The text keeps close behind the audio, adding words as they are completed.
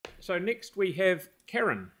So next we have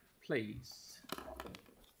Kaaren, please.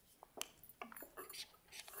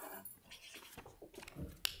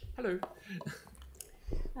 Hello.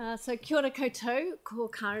 So kia ora koutou, ko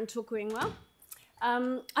Kaaren tōku ingoa.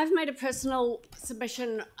 I've made a personal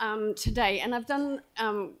submission today, and I've done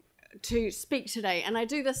to speak today, and I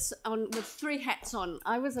do this with three hats on.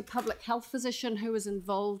 I was a public health physician who was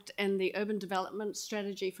involved in the urban development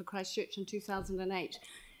strategy for Christchurch in 2008,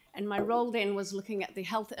 and my role then was looking at the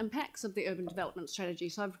health impacts of the urban development strategy.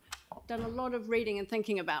 So I've done a lot of reading and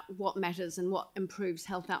thinking about what matters and what improves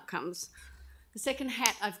health outcomes. The second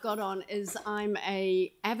hat I've got on is I'm an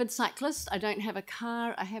avid cyclist. I don't have a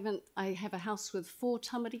car. I have a house with 4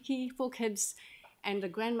 tamariki, 4 kids, and a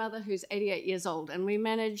grandmother who's 88 years old. And we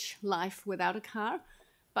manage life without a car,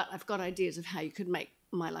 but I've got ideas of how you could make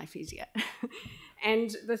my life easier.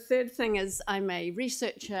 And the third thing is I'm a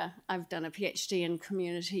researcher. I've done a PhD in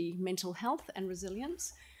community mental health and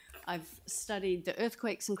resilience. I've studied the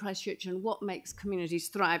earthquakes in Christchurch and what makes communities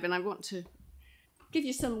thrive. And I want to give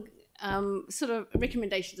you some sort of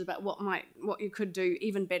recommendations about what you could do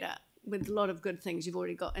even better with a lot of good things you've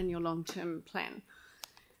already got in your long-term plan.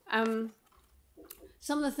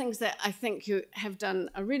 Some of the things that I think you have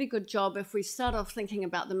done a really good job, if we start off thinking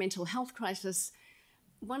about the mental health crisis,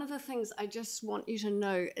 one of the things I just want you to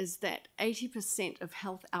know is that 80% of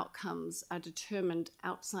health outcomes are determined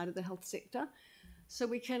outside of the health sector. So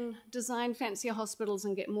we can design fancier hospitals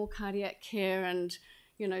and get more cardiac care and,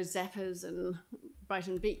 you know, zappers and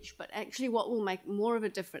Brighton Beach, but actually what will make more of a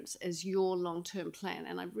difference is your long-term plan.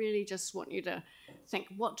 And I really just want you to think,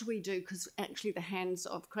 what do we do? Because actually the hands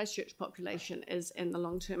of Christchurch population is in the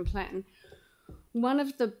long-term plan. One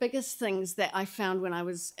of the biggest things that I found when I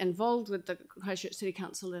was involved with the Christchurch City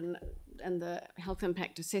Council and the health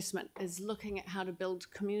impact assessment is looking at how to build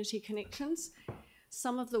community connections.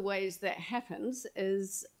 Some of the ways that happens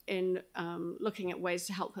is in looking at ways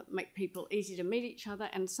to help make people easy to meet each other,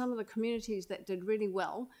 and some of the communities that did really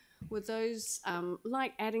well were those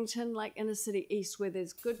like Addington, like Inner City East, where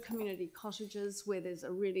there's good community cottages, where there's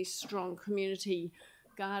a really strong community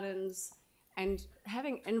gardens, and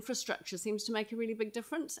having infrastructure seems to make a really big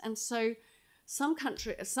difference. And so some parts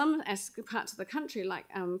of the country, like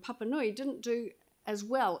Papa Nui, didn't do as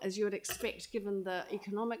well as you would expect given the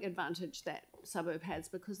economic advantage that suburb has,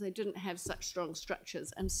 because they didn't have such strong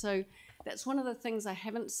structures. And so that's one of the things I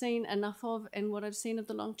haven't seen enough of in what I've seen of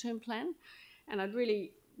the long-term plan. And I'd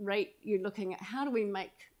really rate you looking at how do we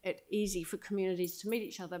make it easy for communities to meet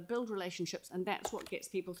each other, build relationships, and that's what gets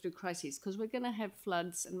people through crises, because we're going to have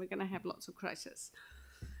floods and we're going to have lots of crises.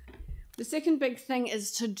 The second big thing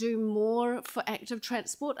is to do more for active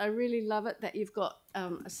transport. I really love it that you've got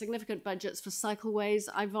significant budgets for cycleways.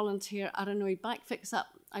 I volunteer Aranui Bike Fix Up.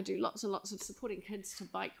 I do lots and lots of supporting kids to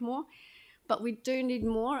bike more, but we do need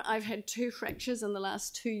more. I've had 2 fractures in the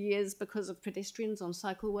last 2 years because of pedestrians on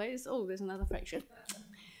cycleways. Oh, there's another fracture.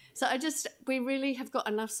 So we really have got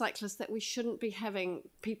enough cyclists that we shouldn't be having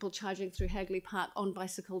people charging through Hagley Park on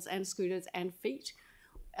bicycles and scooters and feet.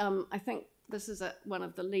 I think this is one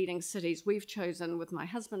of the leading cities. We've chosen with my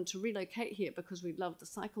husband to relocate here because we love the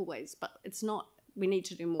cycleways, but it's not, we need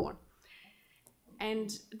to do more.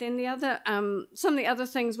 And then some of the other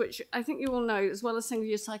things which I think you all know, as well as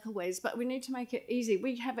single-use cycleways, but we need to make it easy.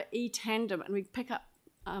 We have an e-tandem and we pick up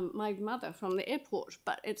my mother from the airport,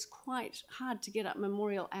 but it's quite hard to get up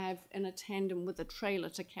Memorial Ave in a tandem with a trailer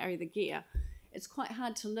to carry the gear. It's quite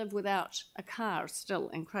hard to live without a car still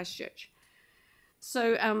in Christchurch.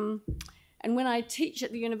 So, and when I teach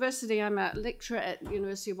at the university, I'm a lecturer at the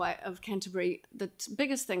University of Canterbury, the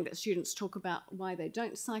biggest thing that students talk about why they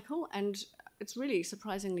don't cycle, and it's really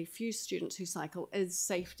surprisingly few students who cycle, is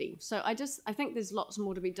safety. So I think there's lots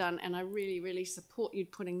more to be done, and I really, really support you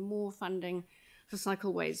putting more funding for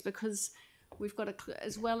cycleways, because we've got,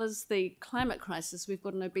 as well as the climate crisis, we've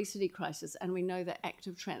got an obesity crisis, and we know that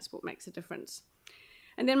active transport makes a difference.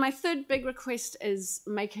 And then my third big request is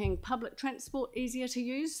making public transport easier to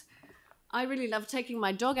use. I really love taking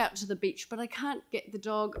my dog out to the beach, but I can't get the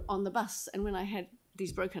dog on the bus. And when I had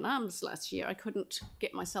these broken arms last year, I couldn't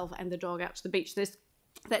get myself and the dog out to the beach.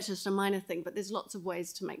 That's just a minor thing, but there's lots of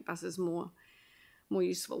ways to make buses more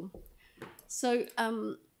useful. So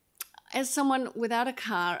as someone without a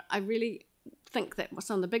car, I really think that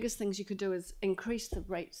some of the biggest things you could do is increase the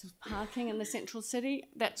rates of parking in the central city.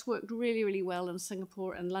 That's worked really, really well in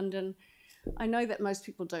Singapore and London. I know that most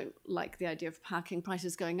people don't like the idea of parking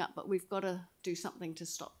prices going up, but we've got to do something to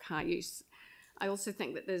stop car use. I also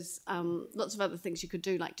think that there's lots of other things you could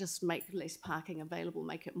do, like just make less parking available,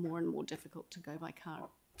 make it more and more difficult to go by car.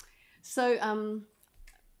 So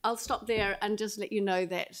I'll stop there and just let you know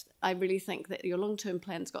that I really think that your long-term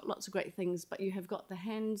plan's got lots of great things, but you have got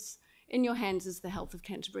in your hands is the health of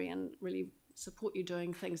Canterbury, and really support you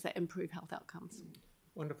doing things that improve health outcomes.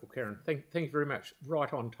 Wonderful, Kaaren. Thank you very much.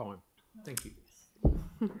 Right on time. Thank you.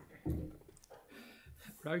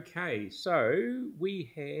 Okay, so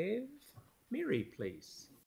we have Mary, please.